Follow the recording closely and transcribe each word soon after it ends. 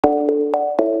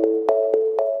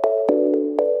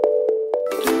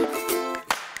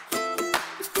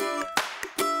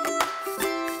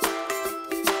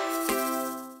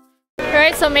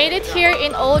Alright, so made it here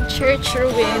in old church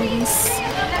ruins.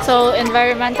 So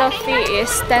environmental fee is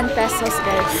 10 pesos,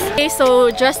 guys. Okay,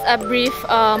 so just a brief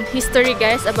history,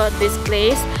 guys, about this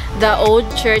place, the old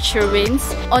church ruins.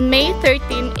 On May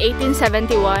 13,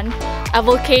 1871, a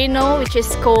volcano which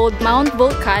is called Mount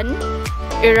Vulcan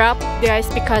erupted, guys,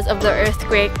 because of the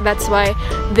earthquake. That's why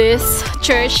this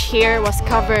church here was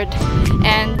covered,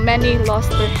 and many lost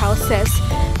their houses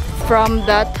from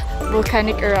that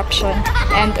volcanic eruption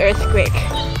and earthquake.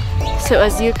 So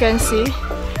as you can see,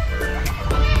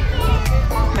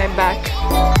 my back.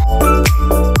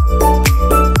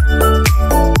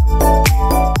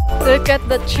 Look at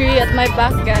the tree at my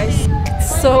back, guys.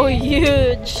 It's so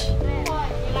huge.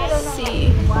 Let's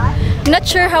see. I'm not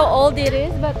sure how old it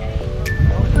is, but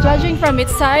judging from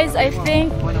its size, I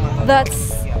think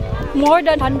that's more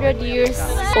than 100 years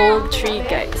old tree,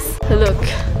 guys. Look.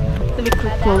 Let me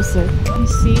look closer. You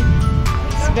see?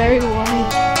 It's very wide.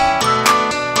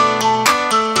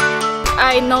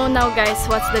 I know now, guys,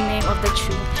 what's the name of the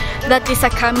tree. That is a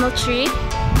camel tree.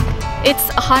 It's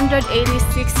 186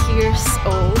 years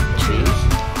old tree.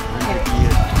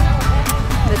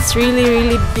 That's really,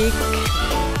 really big.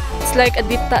 It's like a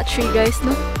dita tree, guys,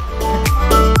 no?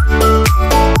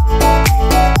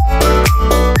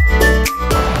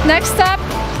 Next up,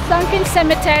 Sunken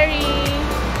Cemetery.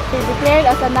 It's declared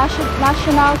as a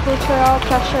national cultural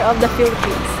treasure of the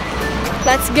Philippines.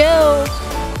 Let's go!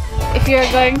 If you're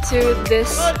going to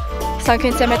this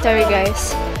Sunken Cemetery,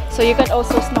 guys, so you can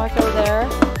also snorkel there.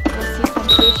 You'll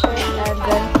see some fishes, and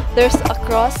then there's a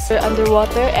cross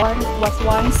underwater, and was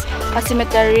once a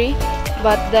cemetery,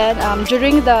 but then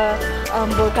during the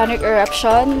volcanic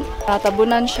eruption,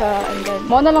 tabunan siya, and then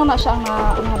mo na lang na siya ang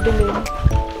nabilin.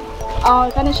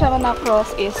 Kanin siya na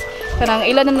cross is kanang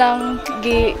ilan na lang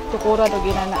gi-tukura o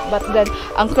ginana, but then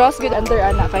ang cross gud under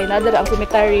ana kay nadara ang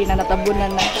cemetery na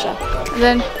natabunan na siya.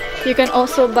 Then you can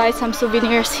also buy some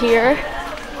souvenirs here.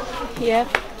 Yep,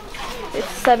 it's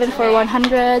 7 for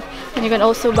 100, and you can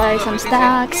also buy some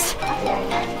snacks.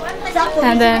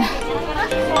 And then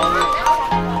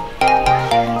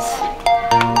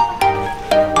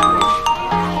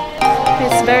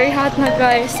it's very hot now,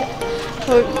 guys,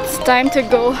 so it's time to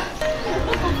go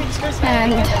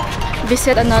and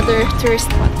visit another tourist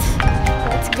spot.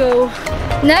 Let's go.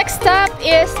 Next stop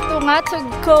is Tongatoc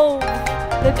Cove.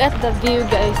 Look at the view,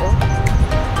 guys. Oh.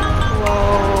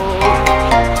 Whoa.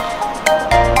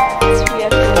 It's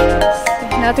really nice.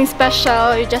 Nothing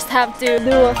special. You just have to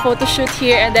do a photo shoot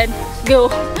here and then go.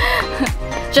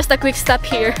 Just a quick stop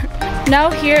here.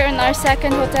 Now here in our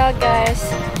second hotel, guys,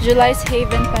 July's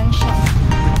Haven Pension.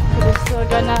 So we're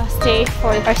gonna stay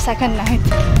for our second night.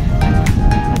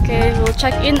 Okay, we'll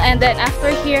check in, and then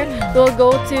after here, we'll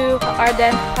go to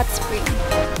Ardent Hot Spring.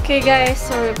 Okay, guys,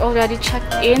 so we've already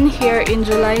checked in here in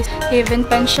July's Haven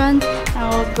Pension.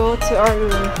 Now we'll go to our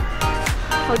room.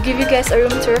 I'll give you guys a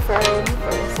room tour for our room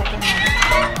for the second night.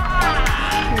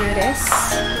 Here it is.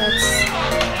 Let's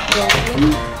go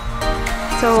in.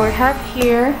 So we have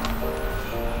here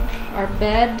our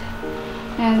bed,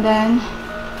 and then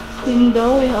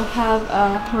window. We'll have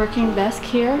a working desk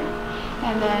here.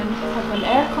 And then have an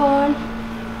aircon,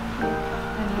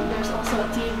 and then there's also a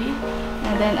TV,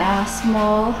 and then a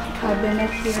small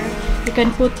cabinet here. You can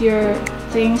put your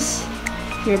things,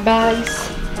 your bags,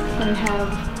 and we have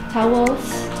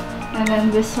towels, and then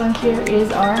this one here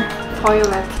is our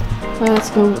toilet. So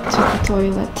let's go to the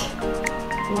toilet.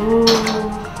 Ooh.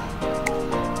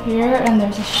 Here, and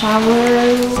there's a shower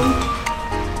room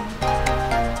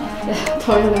and the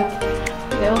toilet.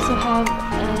 They also have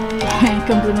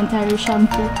complimentary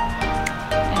shampoo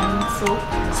and soap.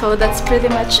 So that's pretty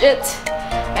much it.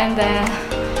 And then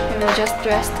we will just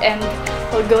rest and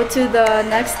we'll go to the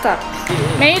next stop.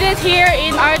 Made it here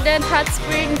in Ardent Hot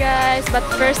Spring, guys. But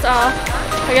first off,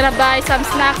 we're gonna buy some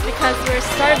snacks because we're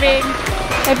starving.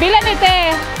 May bilan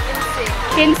ite?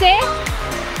 15?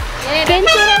 15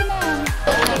 na.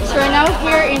 So we're now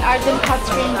here in Ardent Hot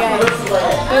Spring, guys.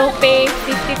 We'll pay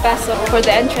 50 pesos for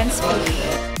the entrance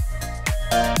fee.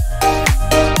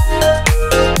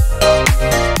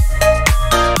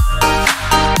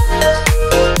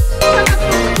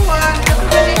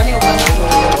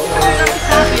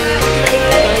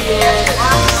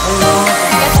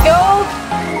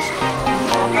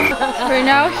 We're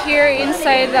now here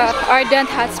inside the Ardent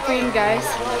Hot Spring, guys.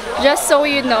 Just so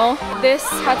you know, this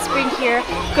hot spring here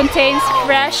contains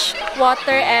fresh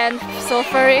water and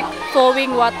sulfuric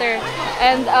flowing water.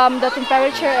 And the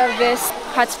temperature of this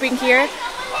hot spring here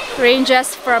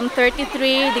ranges from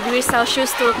 33 degrees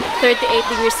Celsius to 38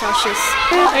 degrees Celsius.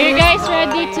 Are you guys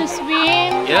ready to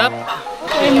swim? Yep.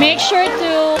 So make sure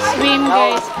to swim,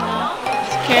 guys.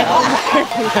 here.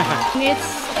 It's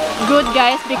good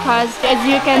guys because as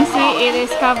you can see it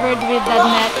is covered with the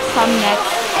net, some nets,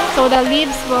 so the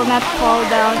leaves will not fall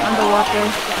down on the water.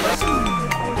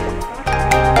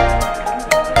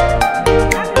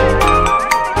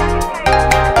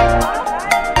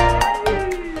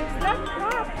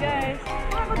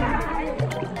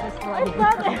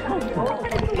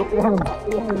 We'll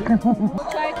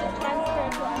try to transfer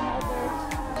to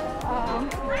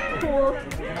another pool.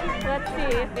 Let's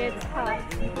see if it's hot.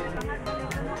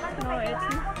 No, it's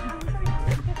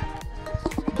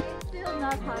still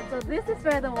not hot. So this is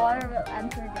where the water will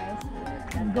enter, guys.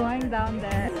 And going down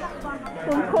there.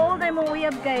 Kung cold ay mo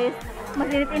uyab, guys.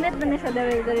 Mas init-init na siya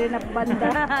dari na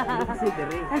banda.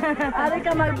 Ari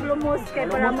ka mag-blumos kay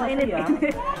para mo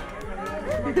init-init.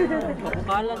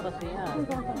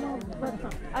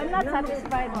 I'm not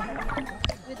satisfied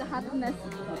with the hotness.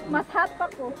 Mas hot pa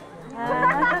ko.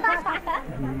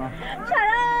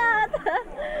 Charot!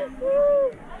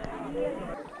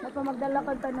 Baka magdala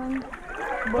ka tanong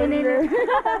boiler.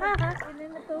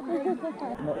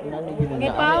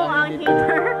 Ngay pao ang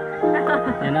heater.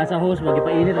 Yan nasa hose,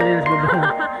 magipainit na rin sa bubong.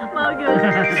 Pao yun.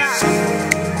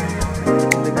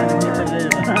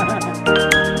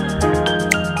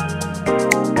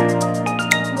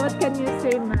 What can you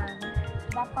say, man?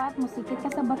 Dapat musikit ka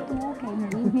sa bato kay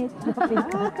malimit.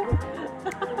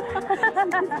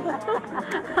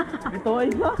 Ito ay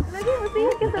ba? Lagi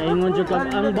musikit ka sa bato. Ayun dyan kag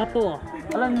ang bato.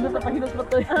 Alam nyo pa hilot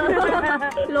bato.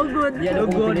 Logod.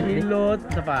 Logod, hilot.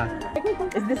 Sa pa.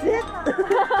 Is this it?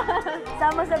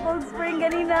 Sama sa Cold Spring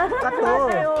ganina. Kato.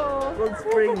 Cold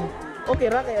Spring. Okay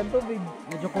ra kay ang tubig.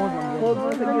 Medyo cold lang. Cold mo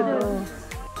sa gid.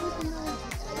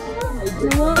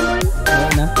 Wala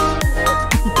na.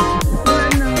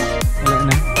 Wala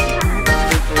na.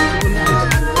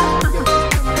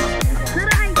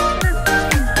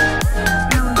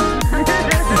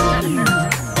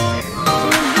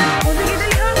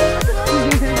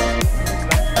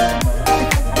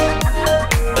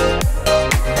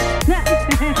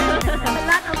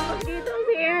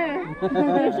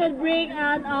 You should bring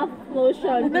an off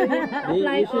lotion.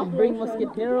 You should bring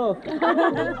mosquito.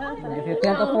 If you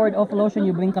can't afford off lotion,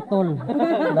 you bring katol.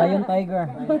 Lion tiger.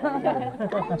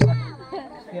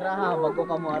 Kira ha, bago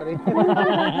ka mo ari.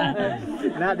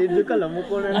 Na, dito ka lang mo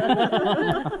ko na.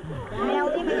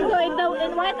 So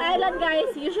in White Island,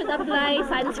 guys, you should apply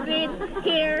sunscreen.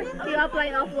 Here, you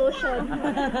apply off lotion.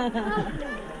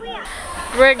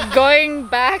 We're going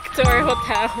back to our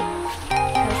hotel.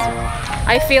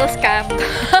 I feel scammed.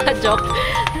 Joke.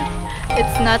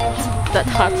 It's not that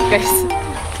hot, guys.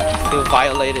 Feel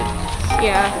violated.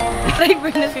 Yeah. Like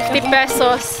 50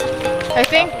 pesos. I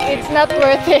think it's not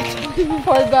worth it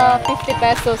for the 50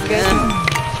 pesos, guys.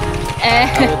 I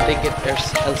would take it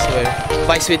elsewhere.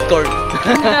 Buy sweet corn.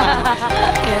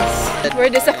 Yes. We're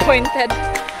disappointed.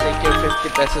 Take your 50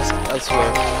 pesos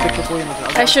elsewhere.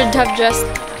 I should have just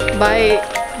buy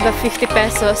the 50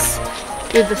 pesos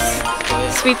with the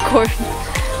sweet corn.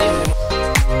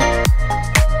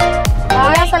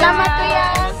 Kuya, salamat kuya.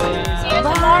 See you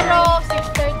tomorrow,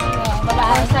 6:30.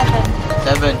 Bye-bye.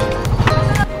 7.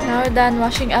 Now we're done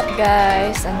washing up,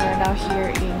 guys, and we're now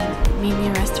here in Mimi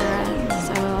restaurant.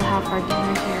 So we'll have our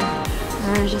dinner here.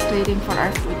 We're just waiting for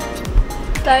our food.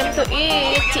 Time to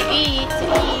eat, to eat, to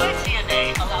eat.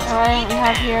 Alright, we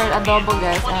have here adobo,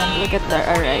 guys, and look at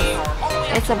our rice.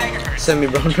 It's a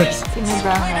semi-brown rice.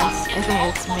 Semi-brown rice. I think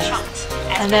it's mixed.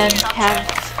 And then have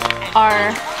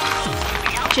our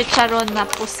chicharon na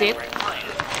pusit.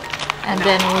 And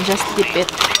then we'll just dip it.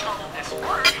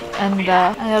 And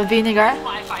vinegar.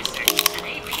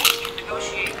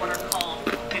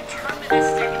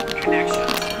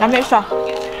 Lami siya.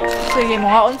 Sige,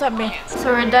 mga unsabi.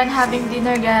 So we're done having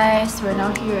dinner, guys. We're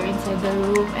now here inside the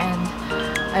room, and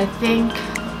I think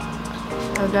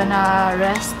we're gonna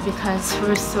rest because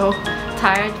we're so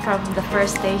tired from the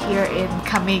first day here in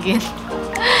Camiguin.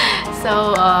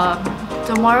 So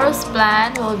tomorrow's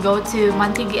plan, we'll go to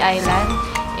Mantigi Island.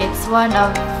 It's one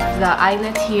of the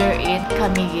islets here in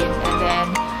Camiguin, and then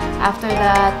after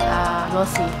that we'll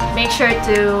see. Make sure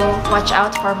to watch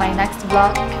out for my next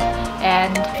vlog,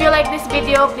 and if you like this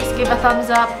video, please give a thumbs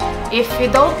up. If you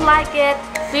don't like it,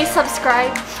 please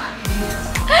subscribe.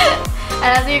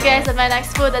 And I'll see you guys on my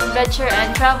next food adventure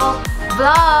and travel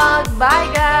vlog. Bye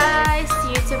guys!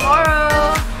 See you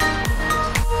tomorrow!